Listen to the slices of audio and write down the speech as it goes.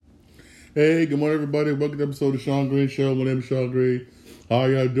Hey, good morning, everybody. Welcome to episode of Sean Green Show. My name is Sean Green. How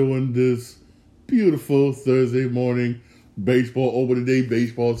y'all doing this beautiful Thursday morning? Baseball over today.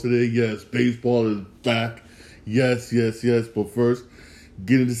 Baseball today. Yes, baseball is back. Yes. But first,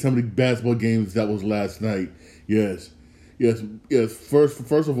 get into some of the basketball games that was last night. Yes.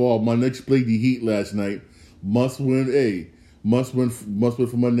 First of all, my Knicks played the Heat last night. Must win. Must win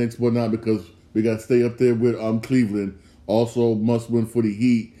for my Knicks, but not because we got to stay up there with Cleveland. Also, must win for the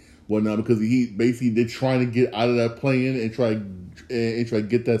Heat. Well, now because the Heat basically they're trying to get out of that play-in and try to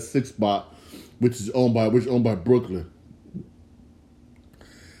get that sixth spot, which is owned by Brooklyn.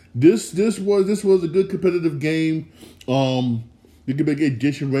 This was a good competitive game. You can make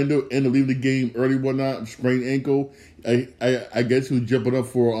Jason Randle and to leave the game early, whatnot, sprained ankle. I guess he was jumping up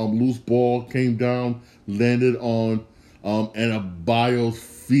for loose ball, came down, landed on Adebayo's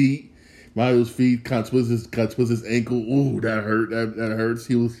feet. Mario's feet kind of twist his ankle. Ooh, that hurt. That hurts.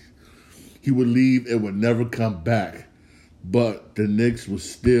 He would leave and would never come back. But the Knicks was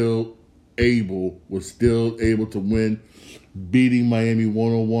still able to win, beating Miami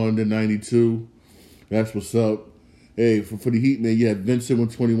 101-92. That's what's up. Hey, for the Heat, man, you had Vincent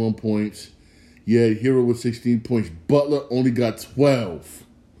with 21 points. You had Hero with 16 points. Butler only got 12.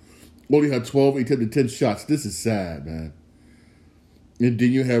 Only had 12 and he took the 10 shots. This is sad, man. And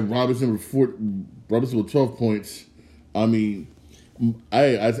then you had Robinson with 12 points. I mean,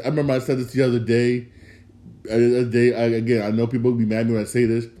 I remember I said this the other day. I know people will be mad at me when I say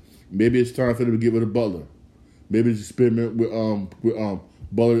this. Maybe it's time for them to get rid of Butler. Maybe this experiment with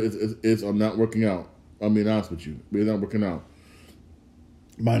Butler is not working out. I mean, honest with you, it's not working out.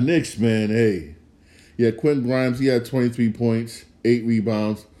 My Knicks, man, hey, yeah, Quentin Grimes, he had 23 points, 8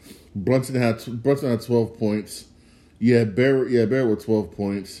 rebounds. Brunson had 12 points. Barrett with 12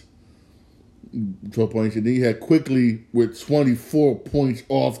 points. 12 points. And then you had Quickly with 24 points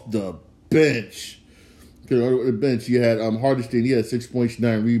off the bench. You had Hardesty, he had 6 points,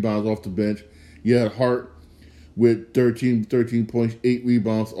 9 rebounds off the bench. You had Hart with 13 points, 8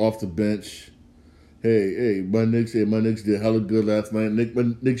 rebounds off the bench. Hey, my Knicks did hella good last night.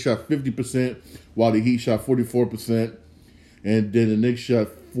 Knicks shot 50%, while the Heat shot 44%. And then the Knicks shot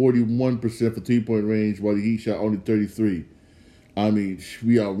 41% for 3-point range, while the Heat shot only 33%. I mean,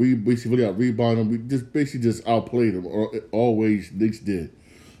 we basically out rebounded them. We just outplayed them. Always, Knicks did.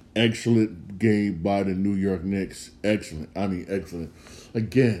 Excellent game by the New York Knicks. Excellent. I mean, excellent.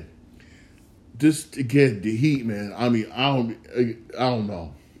 Again, the Heat, man. I mean, I don't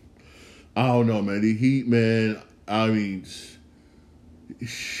know. I don't know, man. The Heat, man. I mean,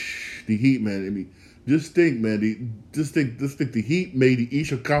 the Heat, man. I mean, just think, man. The Heat made the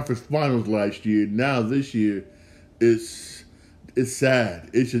Eastern Conference Finals last year. Now this year, it's sad.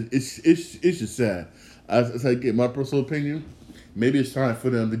 It's just sad. As I get my personal opinion, maybe it's time for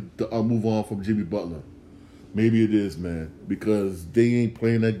them to move on from Jimmy Butler. Maybe it is, man, because they ain't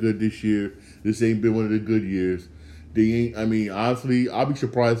playing that good this year. This ain't been one of the good years. They ain't. I mean, honestly, I'll be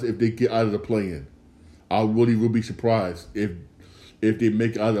surprised if they get out of the play-in. I really will be surprised if they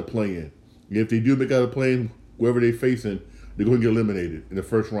make it out of the play-in. If they do make it out of the play-in, whoever they're facing, they're going to get eliminated in the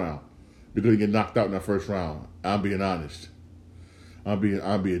first round. They're going to get knocked out in the first round. I'm being honest. I'm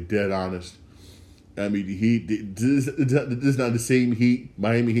being dead honest. I mean, the Heat. This is not the same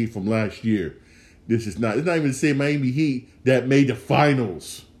Miami Heat from last year. It's not even the same Miami Heat that made the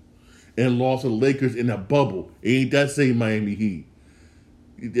finals and lost to the Lakers in a bubble. It ain't that same Miami Heat.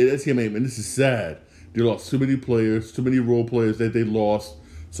 That's him, man. This is sad. They lost too many players, too many role players that they lost.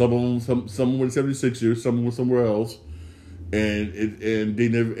 Some of them, some were 76ers, some were somewhere else, and they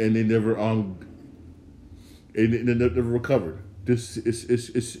never recovered. This it's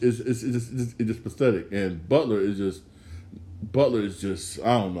just pathetic. And Butler is just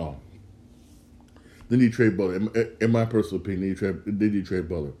I don't know. They need to trade Butler. In my personal opinion, they need to trade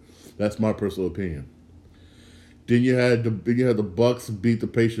Butler. That's my personal opinion. Then you had the Bucks beat the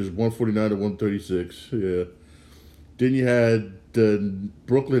Pacers 149-136. Yeah. Then you had the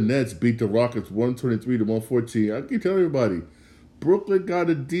Brooklyn Nets beat the Rockets 123-114. I keep telling everybody, Brooklyn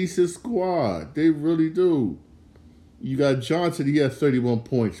got a decent squad. They really do. You got Johnson, he has 31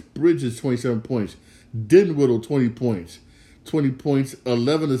 points. Bridges, 27 points. Dinwiddie, 20 points. 20 points,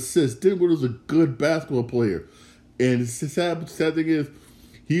 11 assists. Dinwiddie's a good basketball player. And the sad thing is,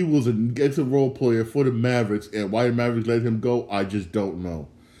 he was an excellent role player for the Mavericks, and why the Mavericks let him go, I just don't know.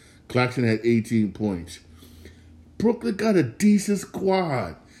 Claxton had 18 points. Brooklyn got a decent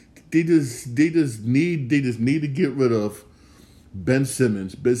squad. They just need to get rid of Ben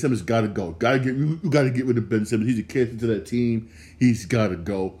Simmons. Ben Simmons got to go. You got to get rid of Ben Simmons. He's a cancer to that team. He's got to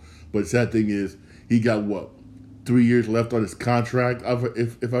go. But the sad thing is, he got what? 3 years left on his contract,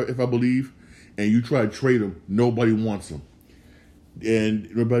 if I believe, and you try to trade him, nobody wants him. And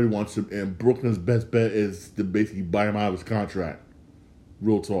Brooklyn's best bet is to basically buy him out of his contract.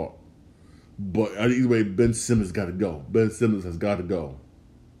 Real talk. But either way, Ben Simmons got to go. Ben Simmons has got to go.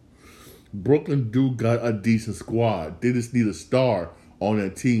 Brooklyn do got a decent squad. They just need a star on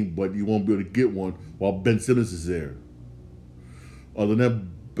that team, but you won't be able to get one while Ben Simmons is there. Other than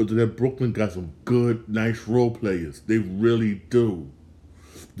that, Brooklyn got some good, nice role players. They really do.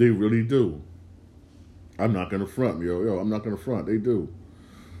 They really do. I'm not going to front, yo. I'm not going to front. They do.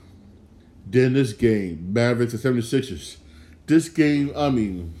 Then this game, Mavericks and 76ers. This game,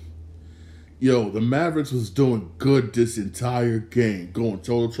 the Mavericks was doing good this entire game. Going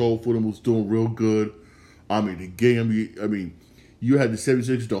toe-to-toe for them, was doing real good. The game, you had the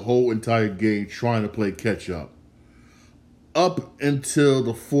 76ers the whole entire game trying to play catch-up. Up until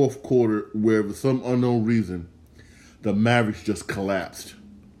the fourth quarter, where for some unknown reason, the Mavericks just collapsed.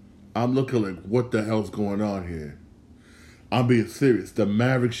 I'm looking like, what the hell's going on here? I'm being serious. The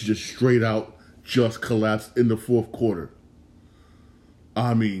Mavericks just straight out just collapsed in the fourth quarter.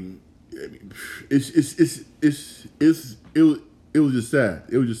 It was just sad.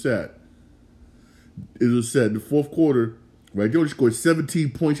 It was just sad. It was sad. The fourth quarter, right? They only scored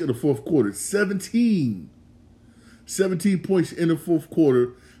 17 points in the fourth quarter. 17 points in the fourth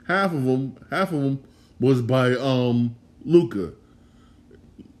quarter. Half of them was by Luka.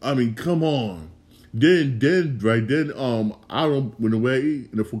 Come on. Then, I don't, when away in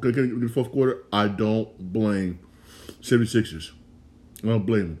the fourth quarter, I don't blame 76ers. I don't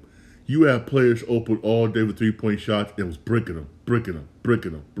blame them. You have players open all day with 3-point shots and was bricking them.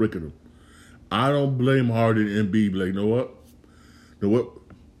 I don't blame Harden and Embiid. Like, you know what?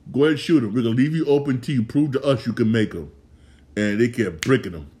 Go ahead and shoot them. We're going to leave you open till you prove to us you can make them. And they kept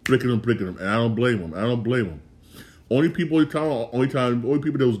bricking them. And I don't blame them. Only people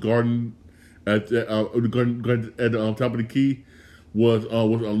that was guarding at the top of the key was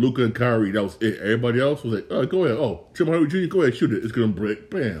Luka and Kyrie. That was it. Everybody else was like, go ahead. Oh, Tim Hardaway Jr., go ahead, shoot it. It's gonna break.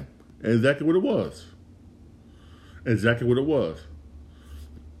 Bam. And exactly what it was. It's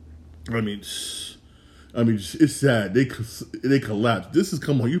sad. They collapsed. This is,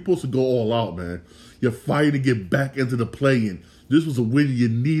 come on. You're supposed to go all out, man. You're fighting to get back into the play-in. This was a win you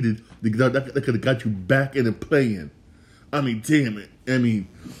needed. That could have got you back in the play-in. Damn it. And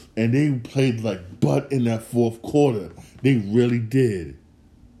they played like butt in that fourth quarter. They really did.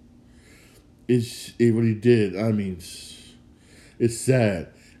 It really did. It's sad.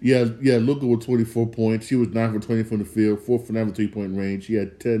 Yeah, Luka with 24 points. He was 9 for 20 from the field, 4 for 9 from 3-point range. He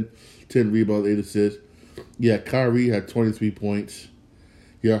had 10 rebounds, 8 assists. Yeah, Kyrie had 23 points.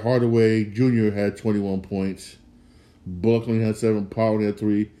 Yeah, Hardaway Jr. had 21 points. Buckley had 7, Powell had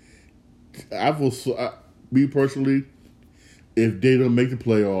 3. Me personally, if they don't make the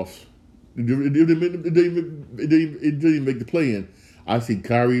playoffs, it didn't make the play-in, I see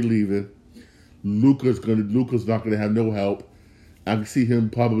Kyrie leaving. Luka's not gonna have no help. I can see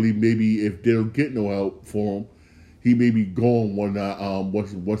him probably, maybe if they don't get no help for him, he may be gone once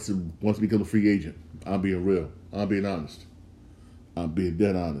he becomes a free agent. I'm being real. I'm being honest. I'm being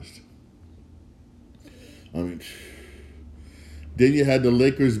dead honest. Then you had the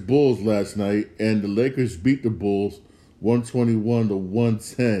Lakers Bulls last night, and the Lakers beat the Bulls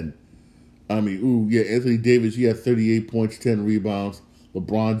 121-110. Anthony Davis, he had 38 points, 10 rebounds.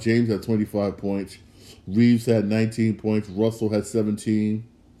 LeBron James had 25 points. Reeves had 19 points. Russell had 17,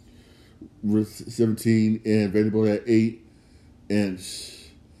 and Vanderbilt had 8. And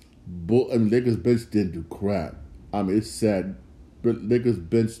Lakers bench didn't do crap. It's sad. But Lakers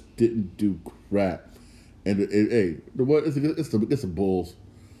bench didn't do crap. And it's the Bulls.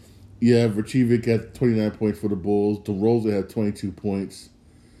 Yeah, Vucevic had 29 points for the Bulls. DeRozan had 22 points.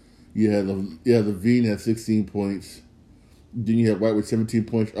 Levine had 16 points. Then you had White with 17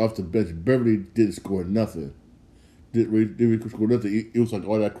 points off the bench. Beverly didn't score nothing. Didn't really score nothing. It was like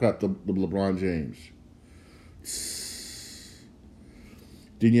all that crap to LeBron James.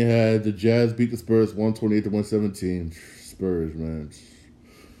 Then you had the Jazz beat the Spurs 128-117. Spurs, man.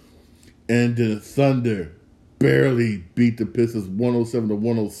 And then the Thunder barely beat the Pistons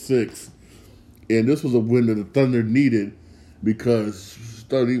 107-106. And this was a win that the Thunder needed because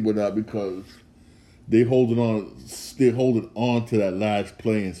they holding on to that last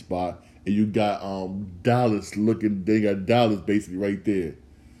playing spot. And you got Dallas they got Dallas basically right there.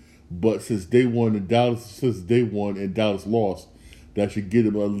 But since they won and Dallas lost, that should give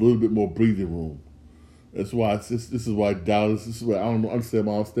them a little bit more breathing room. That's why this is why Dallas. This is why I don't understand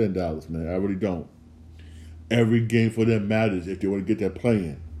why I stand Dallas, man. I really don't. Every game for them matters if they want to get that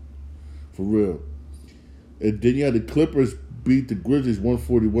playing. For real. And then you had the Clippers beat the Grizzlies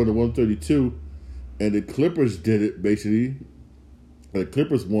 141 to 132. And the Clippers did it, basically. And the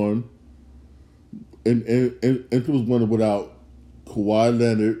Clippers won. And Clippers won without Kawhi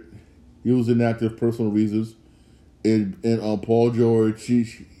Leonard. He was inactive for personal reasons. And Paul George,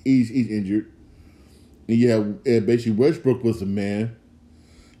 he's injured. And yeah, and basically Westbrook was the man.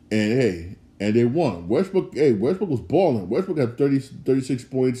 And they won. Westbrook was balling. Westbrook had 36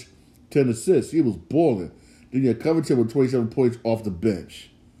 points, 10 assists. He was balling. Then you had Covington with 27 points off the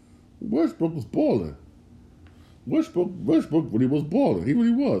bench. Westbrook was balling. Westbrook really was balling. He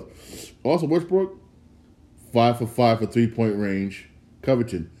really was. Also, Westbrook, 5 for 5 for 3-point range.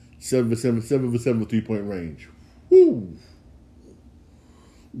 Covington, 7 for 7 for 3-point range. Woo!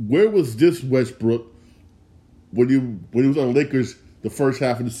 Where was this Westbrook when he was on the Lakers the first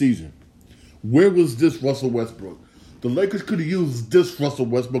half of the season? Where was this Russell Westbrook? The Lakers could have used this Russell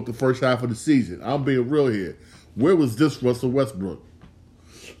Westbrook the first half of the season. I'm being real here. Where was this Russell Westbrook?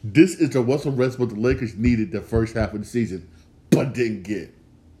 This is the Russell Westbrook the Lakers needed the first half of the season, but didn't get.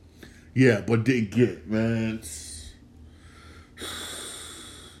 Yeah, but didn't get, man.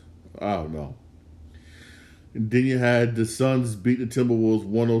 I don't know. And then you had the Suns beat the Timberwolves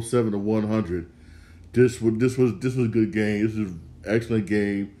 107 to 100. This was a good game. This was an excellent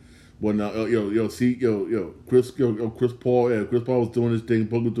game. Well, now, Chris Paul. Yeah, Chris Paul was doing his thing.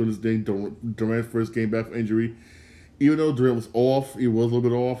 Paul was doing his thing. Durant first came back from injury. Even though Durant was off, he was a little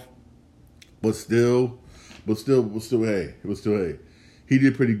bit off, but still, hey, he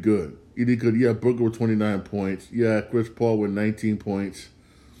did pretty good. He did good. Yeah, Booker with 29 points. Yeah, Chris Paul with 19 points.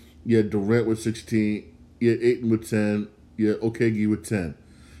 Yeah, Durant with 16. Yeah, Ayton with 10. Yeah, Okagi with 10.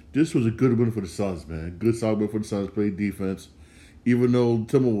 This was a good win for the Suns, man. Good solid win for the Suns. Played defense. Even though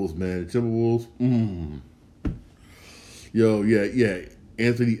Timberwolves,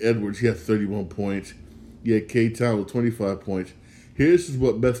 Anthony Edwards, he had 31 points. Yeah, K-Town with 25 points. Here's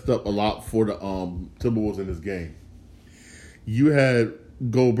what messed up a lot for the Timberwolves in this game. You had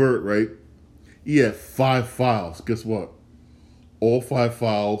Gobert, right? He had 5 fouls. Guess what? All 5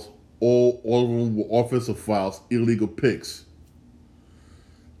 fouls, all of them were offensive fouls, illegal picks.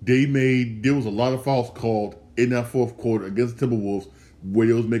 There was a lot of fouls called in that fourth quarter against the Timberwolves where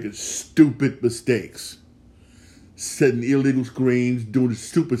they was making stupid mistakes. Setting illegal screens, doing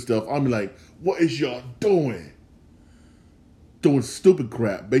stupid stuff. I'm like, what is y'all doing? Doing stupid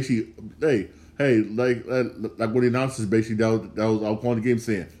crap. Basically, like what the announcers basically that was I was calling the game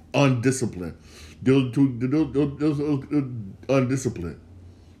saying undisciplined. Those undisciplined.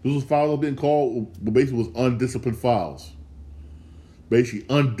 Those fouls being called, but basically was undisciplined fouls. Basically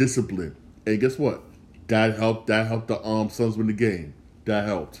undisciplined. And guess what? That helped the Suns win the game. That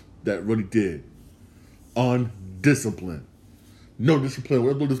helped. That really did. Undisciplined. No discipline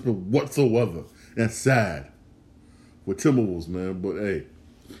whatsoever. That's sad. For Timberwolves, man. But hey.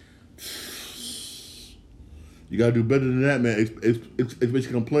 You gotta do better than that, man.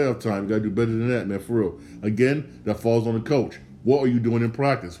 Especially come playoff time. You gotta do better than that, man, for real. Again, that falls on the coach. What are you doing in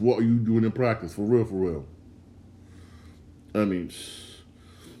practice? For real. I mean,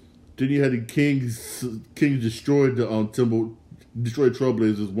 then you had the Kings destroyed the destroyed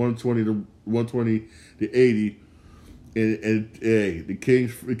Trailblazers 120 to 80. And the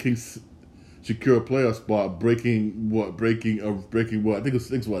Kings secure a playoff spot, breaking what? I think it was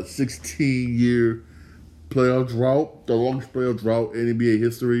 16-year playoff drought, the longest playoff drought in NBA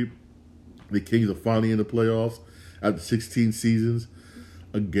history. The Kings are finally in the playoffs after 16 seasons.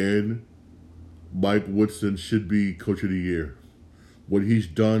 Again, Mike Woodson should be Coach of the Year. What he's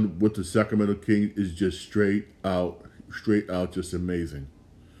done with the Sacramento Kings is just straight out just amazing.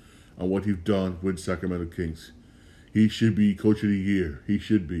 And what he's done with Sacramento Kings. He should be Coach of the Year. He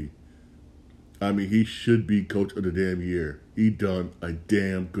should be. I mean, he should be Coach of the damn year. He done a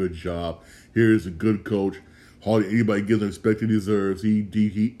damn good job. Here is a good coach. Hardly anybody gives him respect he deserves.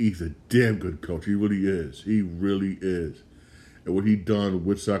 He's a damn good coach. He really is. He really is. And what he done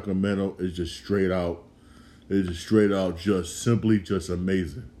with Sacramento is just straight out. It's just straight out, just simply just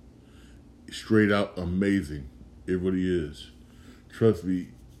amazing. Straight out amazing. It really is. Trust me.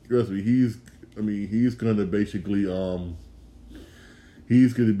 He's gonna basically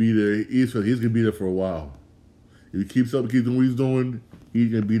he's gonna be there. He's gonna be there for a while. If he keeps doing what he's doing, he's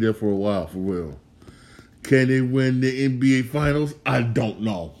gonna be there for a while, for real. Can they win the NBA Finals? I don't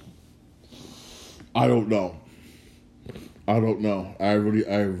know. I really don't know. I really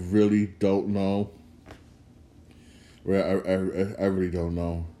don't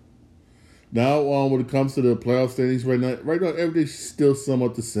know. Now, when it comes to the playoff standings right now, everything's still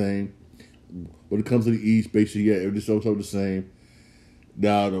somewhat the same. When it comes to the East, basically, yeah, everything's so the same.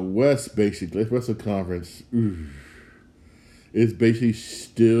 Now the West, basically, Western Conference, it's basically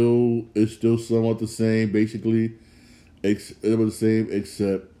still somewhat the same. Basically, it was the same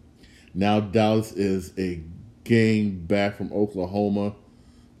except now Dallas is a game back from Oklahoma.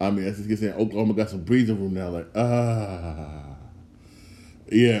 I mean, that's just saying Oklahoma got some breathing room now.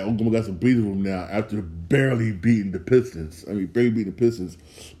 Yeah, Oklahoma got some breathing room now after barely beating the Pistons. I mean, barely beating the Pistons,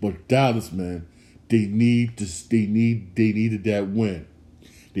 but Dallas, man, they needed that win.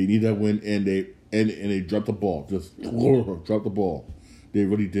 They need that win, and they dropped the ball. Just dropped the ball. They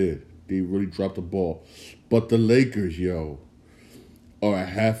really did. They really dropped the ball. But the Lakers, are a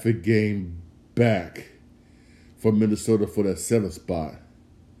half a game back from Minnesota for that 7th spot.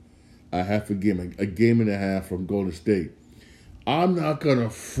 A half a game and a half from Golden State. I'm not gonna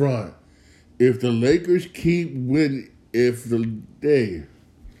front. If the Lakers keep winning, there's not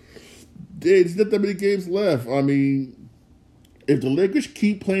that many games left. I mean, if the Lakers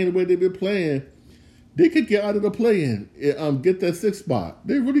keep playing the way they've been playing, they could get out of the play-in, get that 6th spot.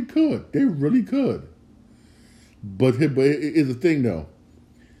 They really could. They really could. But here's the thing, though.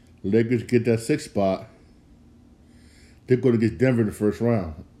 Lakers get that 6th spot. They're going to get Denver in the first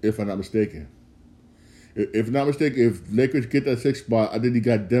round, if I'm not mistaken. If not mistaken, if Lakers get that 6th spot, I think he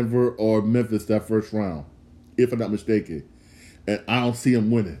got Denver or Memphis that first round, if I'm not mistaken. And I don't see him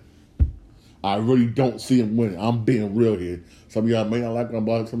winning. I really don't see him winning. I'm being real here. Some of y'all may not like what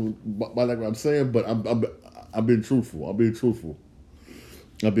I'm saying, but I'm being truthful. But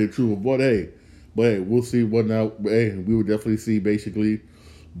hey, we'll see what now. Hey, we will definitely see basically.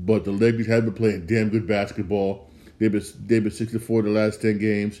 But the Lakers have been playing damn good basketball. They've been 64 the last 10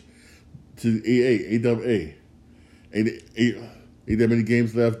 games. Ain't that many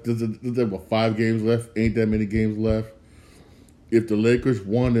games left? There's about 5 games left. Ain't that many games left? If the Lakers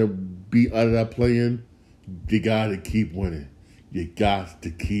want to be out of that play-in, you got to keep winning. You got to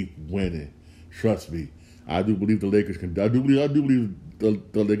keep winning. Trust me. I do believe the Lakers can. I do believe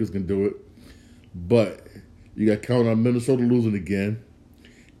the Lakers can do it. But you got to count on Minnesota losing again,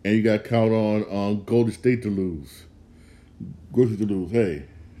 and you got to count on Golden State to lose. Hey,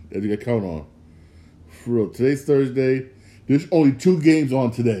 that you got to count on. For real, today's Thursday. There's only 2 games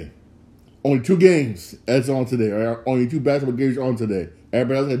on today. Only 2 games that's on today. Right? Only 2 basketball games on today.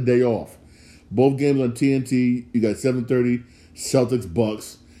 Everybody else had a day off. Both games on TNT. You got 7:30 Celtics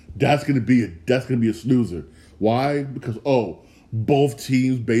Bucks. That's gonna be a snoozer. Why? Because both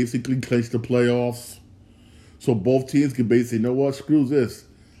teams basically clinched the playoffs. So both teams can basically, you know what? Screw this.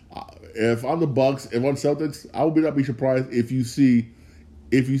 If I'm the Bucks, if I'm Celtics, I would not be surprised if you see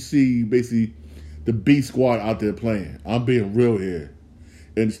basically the B squad out there playing. I'm being real here.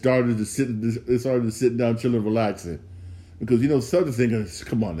 And started to sit down, chilling, relaxing, because Celtics ain't gonna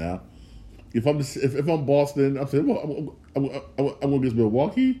come on now. If I'm Boston, I'm saying, well, I'm gonna get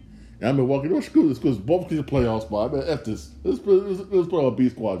Milwaukee, and I'm Milwaukee. No, screw this, because both teams playoff spot. Man, F this. Let's put all B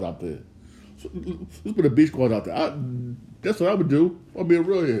squads out there. Let's put a B squad out there. That's what I would do. I'm being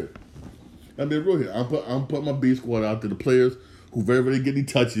real here. I'm putting my B squad out there. The players who very rarely get any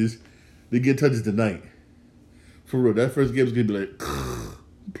touches, they get touches tonight. For real, that first game is gonna be like.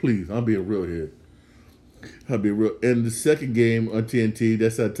 Please, I'm being real here. And the second game on TNT,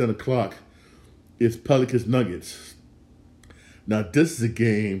 that's at 10 o'clock, is Pelicans Nuggets. Now, this is a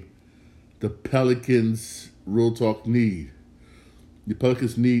game the Pelicans, real talk, need. The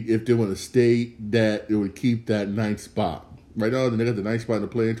Pelicans need, if they want to stay, that they would keep that 9th spot. Right now, they got the 9th spot in the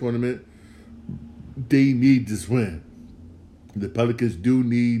play-in tournament. They need this win. The Pelicans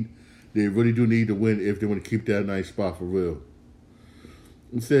they really do need to win if they want to keep that 9th spot for real.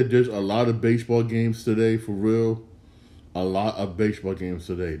 Instead, there's a lot of baseball games today, for real. A lot of baseball games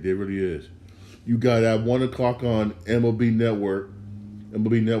today. There really is. You got at 1 o'clock on MLB Network.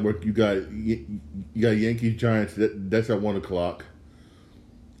 You got Yankees Giants. That's at 1 o'clock.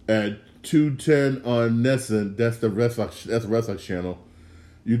 At 2:10 on NESN, that's the Red Sox. That's the Red Sox channel.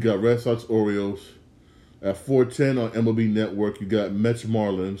 You got Red Sox Orioles. At 4:10 on MLB Network, you got Mets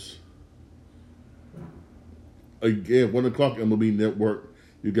Marlins. Again, 1 o'clock MLB Network.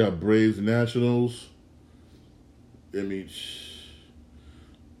 You got Braves Nationals. And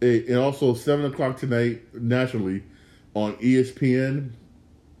also 7 o'clock tonight nationally on ESPN.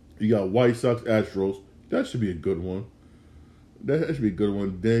 You got White Sox Astros. That should be a good one. Then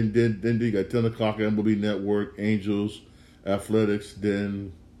you got 10 o'clock MLB Network, Angels, Athletics.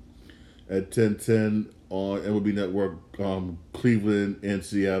 Then at 10:10 on MLB Network, Cleveland and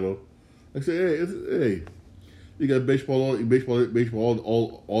Seattle. Like I say, you got baseball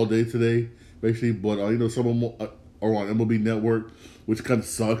all day today, basically. But some of them are on MLB Network, which kind of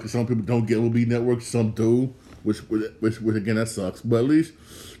sucks. Some people don't get MLB Network, some do. which again that sucks. But at least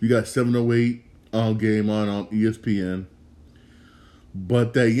you got 7:08 game on ESPN.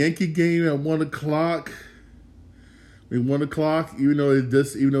 But that Yankee game at 1:00. At 1:00, even though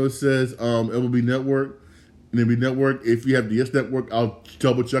it says MLB Network. And MLB Network, if you have the Yes Network, I'll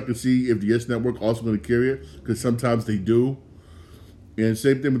double check and see if the Yes Network also going to carry it, because sometimes they do. And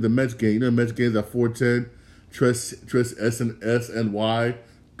same thing with the Mets game. You know, the Mets games at 4:10. Trust SNY,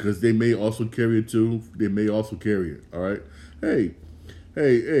 because they may also carry it too. They may also carry it. All right. Hey,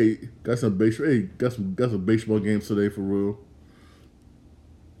 got some baseball. Hey, got some baseball games today for real.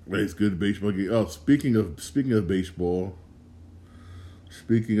 Hey, it's good baseball game. Oh, speaking of baseball.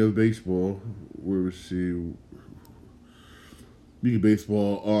 Speaking of baseball, where was she? Speaking of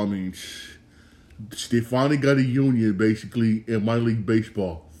baseball, they finally got a union, basically, in minor league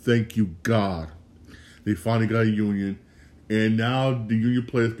baseball. Thank you, God. They finally got a union, and now the union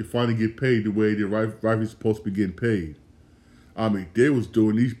players can finally get paid the way the rivalry's supposed to be getting paid. They was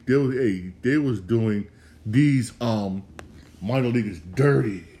doing these minor leaguers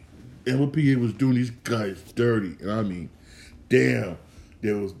dirty. MLPA was doing these guys dirty, and damn.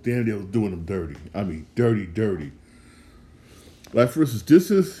 They was doing them dirty. Dirty. This is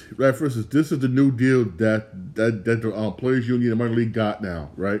the new deal that the players union and minor league got now,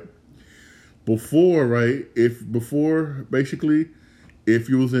 right? Before, right? If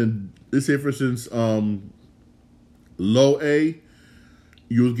you was in, let's say for instance, low A,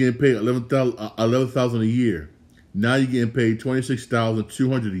 you was getting paid $11,000 a year. Now you're getting paid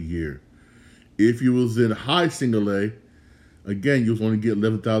 $26,200 a year. If you was in high single A, again, you was only getting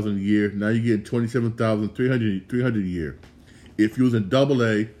 $11,000 a year. Now you're getting $27,300 a year. If you was in double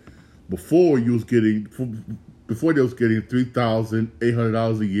A, before they was getting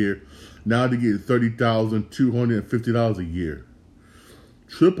 $3,800 a year. Now they're getting $30,250 a year.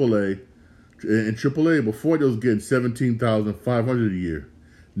 Triple A, before they was getting $17,500 a year.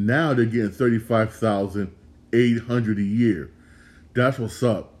 Now they're getting $35,800 a year. That's what's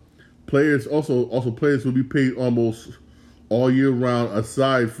up. Players players will be paid almost all year round,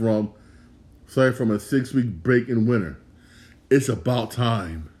 aside from a 6-week break in winter. It's about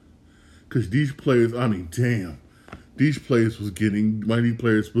time, because these players, these players was getting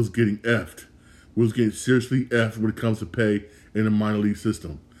effed, was getting seriously effed when it comes to pay in the minor league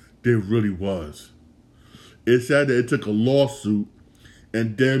system. There really was. It's sad that it took a lawsuit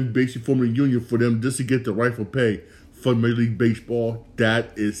and then basically forming a union for them just to get the rightful pay for Major League Baseball.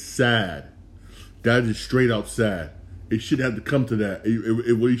 That is sad. That is straight out sad. It shouldn't have to come to that.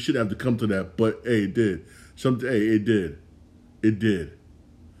 It really shouldn't have to come to that. But hey, it did. It did. It did.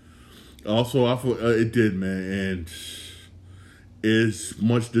 Also, I thought it did, man, and it's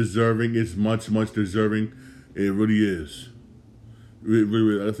much deserving. It's much deserving. It really is.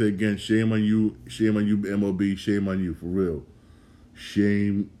 Really, I say again, shame on you, MLB. Shame on you, for real.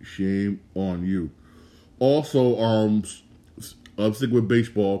 Shame on you. Also, I'm sticking with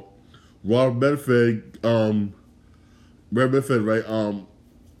baseball. Robert Manfred, right? Came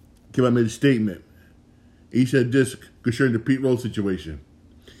out and made a statement. He said this concerning the Pete Rose situation.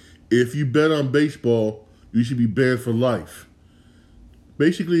 If you bet on baseball, you should be banned for life.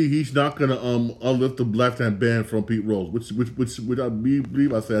 Basically, he's not gonna unlift the lifetime ban from Pete Rose, which I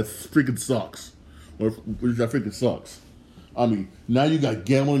believe I said freaking sucks, which I freaking sucks. Now you got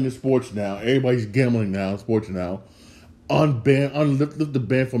gambling in sports now. Everybody's gambling now in sports now. Unlift the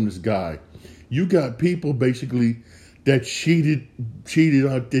ban from this guy. You got people basically that cheated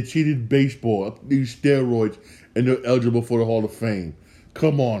baseball, these steroids, and they're eligible for the Hall of Fame.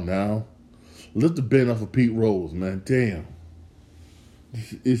 Come on now, lift the ban off of Pete Rose, man. Damn,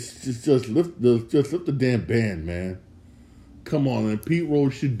 just lift the damn ban, man. Come on, man. Pete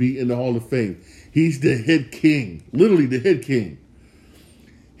Rose should be in the Hall of Fame. He's the head king, literally the head king.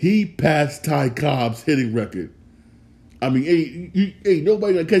 He passed Ty Cobb's hitting record. Ain't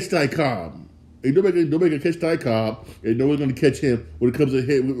nobody gonna catch Ty Cobb. Ain't nobody gonna catch Ty Cobb, and nobody's gonna catch him when it comes to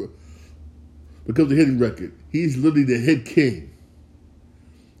hitting record. He's literally the head king.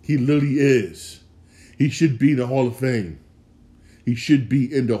 He literally is. He should be in the Hall of Fame. He should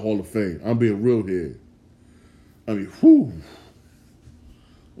be in the Hall of Fame. I'm being real here.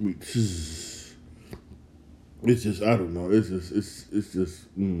 It's just, I don't know. It's just.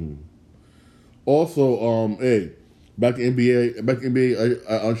 Also, back to NBA.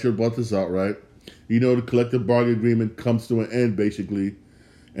 I'm sure brought this out, right? You know, the collective bargaining agreement comes to an end, basically,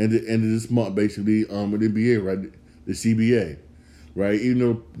 and the end of this month, basically, with the NBA, right? The CBA, right? Even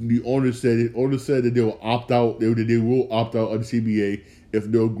though the owner said that they will opt out, they will opt out of the CBA if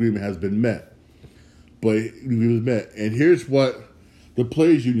no agreement has been met. But it was met, and here's what The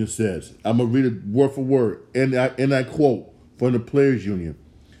Players Union says, I'm going to read it word for word, and I quote from the Players Union.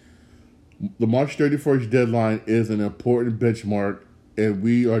 The March 31st deadline is an important benchmark, and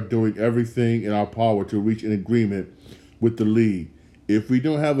we are doing everything in our power to reach an agreement with the league. If we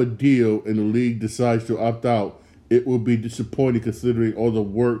don't have a deal and the league decides to opt out, it will be disappointing considering all the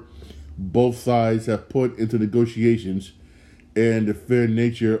work both sides have put into negotiations and the fair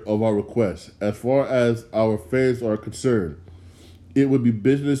nature of our request. As far as our fans are concerned, it would be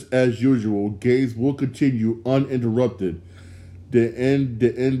business as usual. Games will continue uninterrupted. The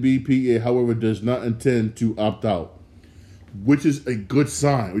NBPA, however, does not intend to opt out, which is a good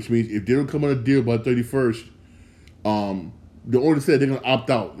sign, which means if they don't come on a deal by the 31st, the owner said they're going to opt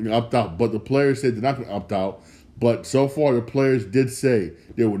out. They're going to opt out, but the players said they're not going to opt out. But so far, the players did say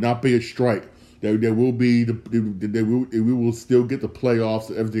there will not be a strike. There will be we will still get the playoffs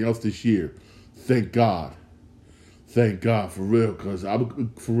and everything else this year. Thank God, for real. Because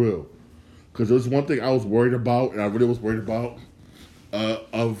there's one thing I was worried about, and I really was worried about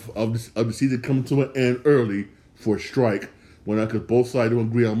of the season coming to an end early for a strike because both sides don't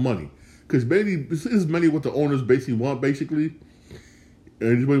agree on money. Because this is mainly what the owners basically want, and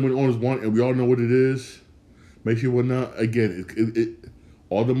what the owners want, and we all know what it is. Make sure we're not, again,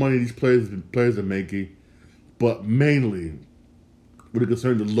 all the money these players are making, but mainly with it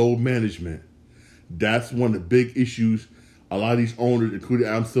concern to load management. That's one of the big issues a lot of these owners, including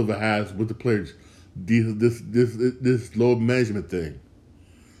Adam Silver, has with the players. This load management thing.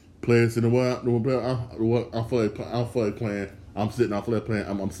 Players saying, I feel like playing. I'm sitting out. I feel like playing.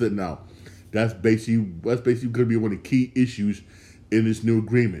 I'm sitting out. That's basically going to be one of the key issues in this new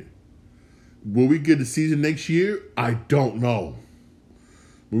agreement. Will we get the season next year? I don't know.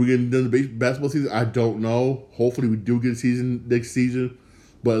 Will we get the basketball season? I don't know. Hopefully we do get a season next season,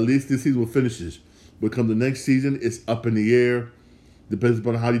 but at least this season will finishes. But come the next season, it's up in the air. Depends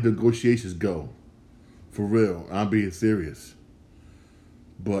upon how the negotiations go. For real, I'm being serious.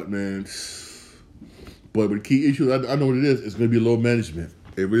 But man, the key issue, I know what it is. It's going to be load management.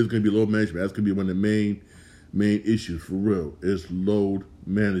 It really is going to be load management. That's going to be one of the main issues for real. Is load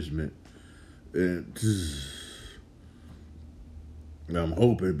management, and I'm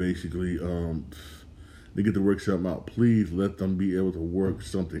hoping basically they get to work something out. Please let them be able to work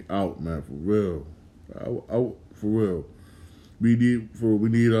something out, man. For real, for real. We need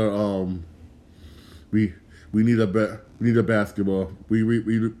a basketball. We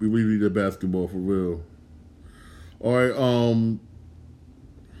really need a basketball for real. All right, I'm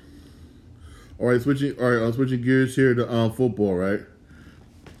switching gears here to football, right?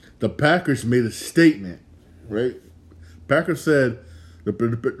 The Packers made a statement, right? The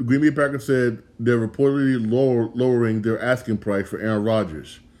Green Bay Packers said they're reportedly lowering their asking price for Aaron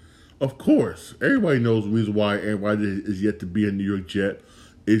Rodgers. Of course, everybody knows the reason why Aaron Rodgers is yet to be a New York Jet.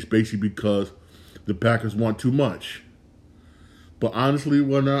 It's basically because the Packers want too much. But honestly, I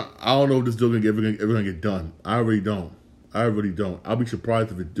don't know if this deal is ever gonna get done. I really don't. I'll be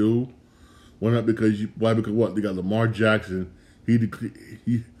surprised if it do. Why not? Because what? They got Lamar Jackson. He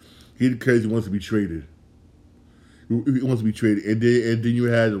declares he wants to be traded. He wants to be traded, and then you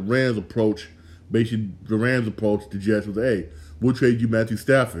had the Rams approach. Basically, the Rams approach the Jets with, "Hey, we'll trade you Matthew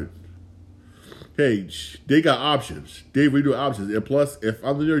Stafford." Hey, they got options. They really do options. And plus, if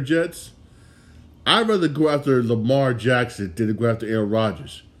I'm the New York Jets, I'd rather go after Lamar Jackson than to go after Aaron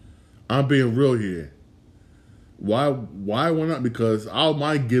Rodgers. I'm being real here. Why not? Because I don't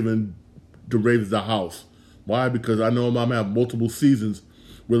mind giving the Ravens the house. Why? Because I know I'm going to have multiple seasons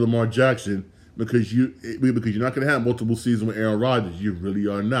with Lamar Jackson. Because you're not going to have multiple seasons with Aaron Rodgers. You really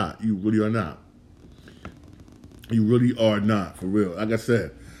are not. You really are not, for real. Like I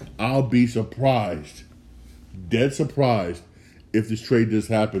said, I'll be surprised, dead surprised, if this trade does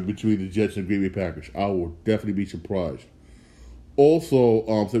happen between the Jets and Green Bay Packers. I will definitely be surprised. Also,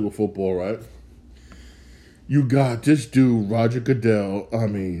 same with football, right? You got this dude, Roger Goodell. I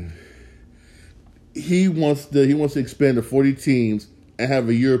mean, he wants to expand to 40 teams and have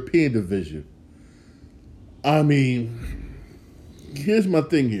a European division. I mean, here's my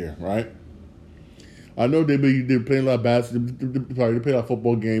thing here, right? I know they're playing a lot of basketball. They're playing a lot of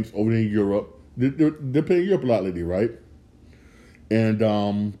football games over in Europe. They're playing Europe a lot lately, right? And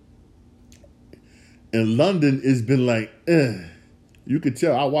London has been like, You could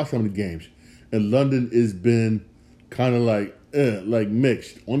tell. I watched some of the games, and London has been kind of like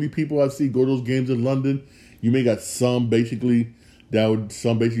mixed. Only people I see go to those games in London. You may got some basically who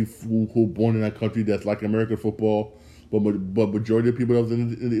born in that country that's like American football, but majority of people that was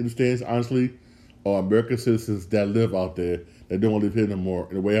in the stands, honestly, are American citizens that live out there that don't want to live here no more.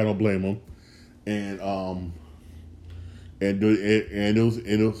 In a way, I don't blame them. those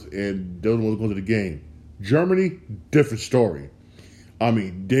ones going to the game. Germany, different story. I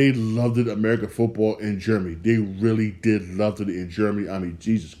mean, they loved it, American football in Germany. They really did love it in Germany. I mean,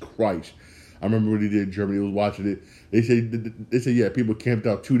 Jesus Christ. I remember when they did in Germany, I was watching it. They said, yeah, people camped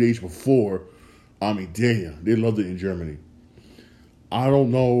out 2 days before. I mean, damn, they loved it in Germany. I don't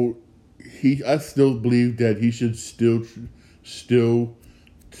know. I still believe that he should still test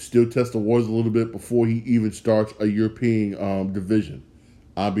the waters a little bit before he even starts a European division.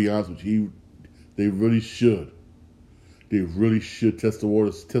 I'll be honest with you. They really should. They really should test the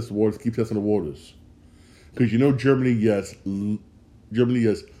waters, keep testing the waters. Because Germany, yes.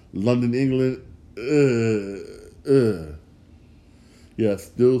 London, England, Yeah,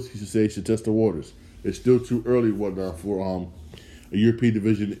 still, he should say, should test the waters. It's still too early for a European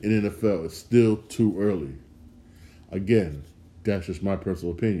division in NFL. It's still too early. Again, that's just my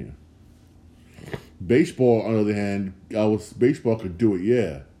personal opinion. Baseball, on the other hand, baseball could do it,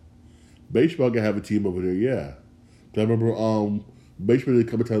 yeah. Baseball can have a team over there, yeah. I remember baseball did a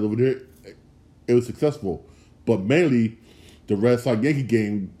couple times over there. It was successful. But mainly, the Red Sox Yankee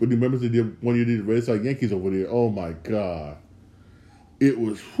game, but remember they did one year the Red Sox Yankees over there. Oh my God. It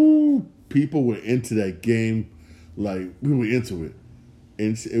was, people were into that game like we were into it.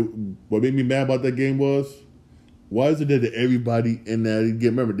 And what made me mad about that game was, why is it that everybody in that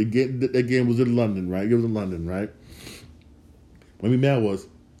game, remember, that game was in London, right? It was in London, right? What made me mad was,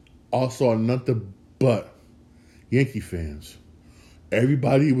 I saw nothing but Yankee fans.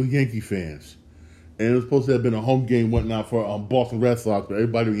 Everybody was Yankee fans. And it was supposed to have been a home game, whatnot, for Boston Red Sox, but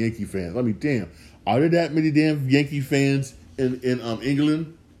everybody was Yankee fans. I mean, damn. Are there that many damn Yankee fans in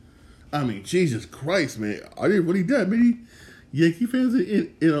England? I mean, Jesus Christ, man. Are there really that many Yankee fans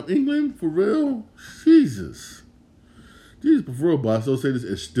in England? For real? Jesus, for real, but I still say this,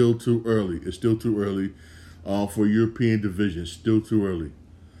 it's still too early. It's still too early for European division. Still too early.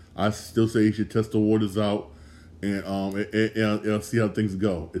 I still say you should test the waters out and see how things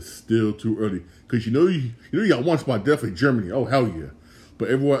go. It's still too early because you got one spot definitely Germany. Oh hell yeah, but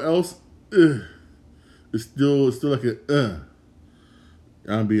everywhere else, it's still like a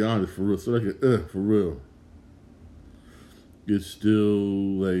I'll be honest, for real. It's still like a for real. It's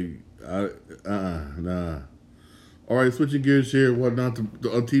still like nah. All right, switching gears here. Whatnot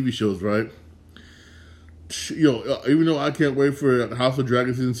on TV shows, right? Even though I can't wait for House of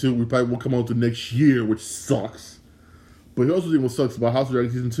Dragon season 2, we probably won't come out to next year, which sucks. But here's also what sucks about House of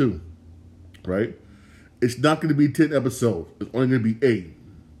Dragon season 2, right? It's not going to be 10 episodes. It's only going to be 8.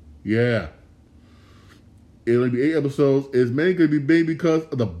 Yeah. It'll only be 8 episodes. It's mainly going to be made because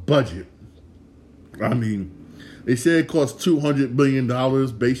of the budget. I mean, they say it costs $200 million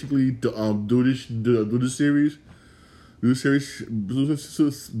basically to do this series. Do the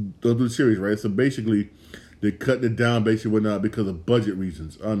series, right? So basically, they cut it down, basically, whatnot, because of budget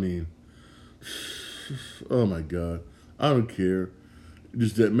reasons. I mean, oh my God, I don't care.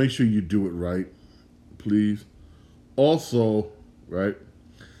 Just that, make sure you do it right, please. Also, right,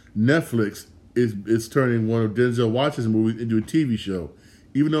 Netflix is turning one of Denzel Washington's movies into a TV show.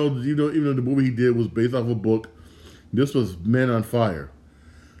 Even though the movie he did was based off a book, this was Men on Fire.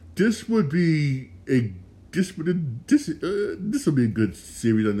 This would be a This would be a good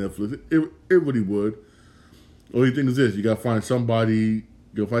series on Netflix. It really would. Only thing is this: you gotta find somebody.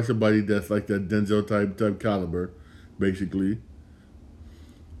 That's like that Denzel type caliber, basically.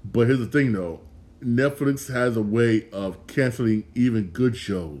 But here's the thing, though: Netflix has a way of canceling even good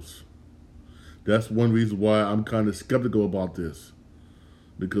shows. That's one reason why I'm kind of skeptical about this.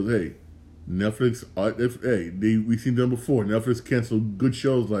 Because hey, Netflix, we've seen them before. Netflix canceled good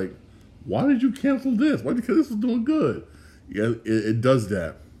shows like. Why did you cancel this? Why? Because this is doing good. Yeah, it does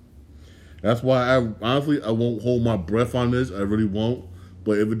that. That's why I won't hold my breath on this. I really won't.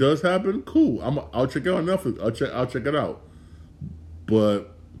 But if it does happen, cool. I'll check it out on Netflix. I'll check it out.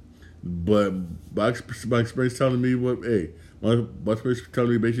 But my experience telling me my experience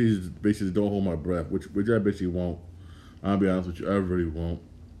telling me basically don't hold my breath, which I basically won't. I'll be honest with you, I really won't.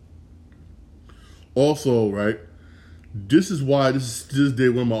 Also, right. This is why this is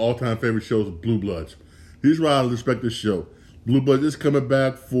one of my all-time favorite shows, Blue Bloods. Here's why I respect this show. Blue Bloods is coming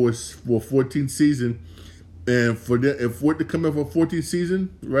back for 14th season, and for it to come out for 14th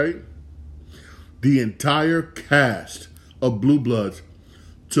season, right? The entire cast of Blue Bloods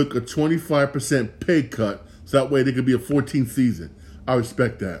took a 25% pay cut, so that way they could be a 14th season. I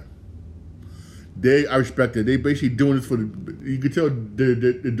respect that. I respect that. They basically doing this you can tell they're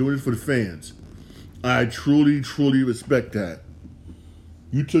doing this for the fans. I truly, truly respect that.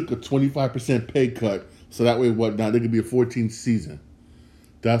 You took a 25% pay cut, so that way, they could be a 14th season.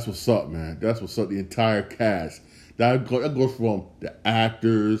 That's what's up, man. That's what's up. The entire cast. That goes from the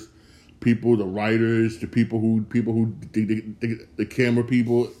actors, people, the writers, the people who the camera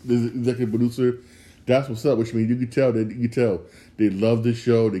people, the executive producer. That's what's up. Which means you can tell they love the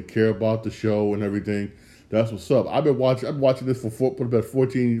show, they care about the show and everything. That's what's up. I've been watching this for about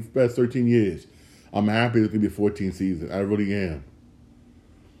 13 years. I'm happy there's gonna be a 14th season. I really am.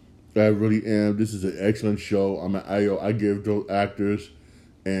 I really am. This is an excellent show. I give those actors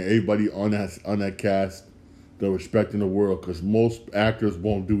and everybody on that cast the respect in the world, because most actors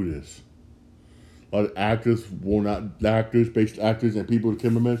won't do this. A lot of actors will not. Basic actors, and people, the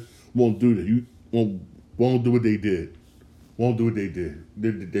cameramen won't do this. You won't do what they did. Won't do what they did.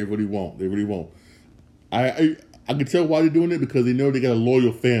 They really won't. They really won't. I can tell why they're doing it, because they know they got a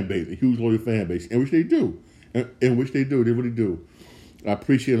loyal fan base, a huge loyal fan base, in which they do. In which they do. They really do. I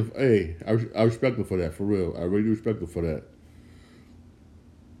appreciate them. Hey, I respect them for that, for real. I really respect them for that.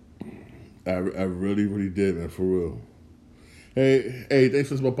 I really, really did, man, for real. Hey, thanks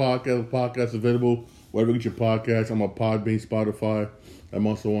for listening to my podcast. The podcast available wherever you get your podcasts. I'm on Podbean, Spotify. I'm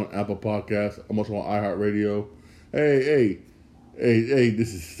also on Apple Podcasts. I'm also on iHeartRadio. Hey,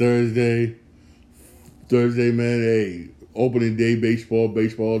 this is Thursday. Thursday, man. Hey, opening day baseball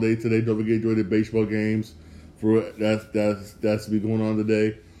day today. Don't forget to enjoy the baseball games. For that's be going on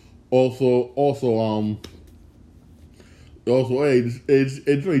today. Also, hey,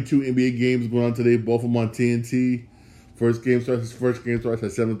 it's only 2 NBA games going on today. Both of them on TNT. First game starts at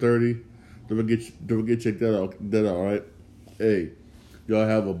 7:30. Don't forget check that out. All right. Hey, y'all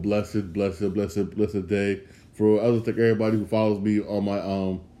have a blessed day. For I just thank everybody who follows me on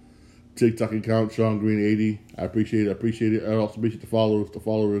my TikTok account, Sean Green 80. I appreciate it. I also appreciate the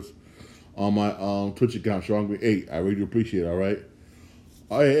followers on my Twitch account, Sean Green 8. I really appreciate it. All right.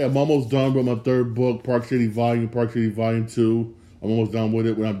 I'm almost done with my third book, Park City Volume 2. I'm almost done with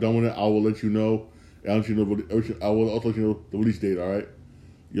it. When I'm done with it, I will let you know. I will also let you know the release date, all right?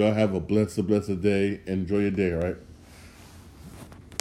 Y'all have a blessed day. Enjoy your day, all right?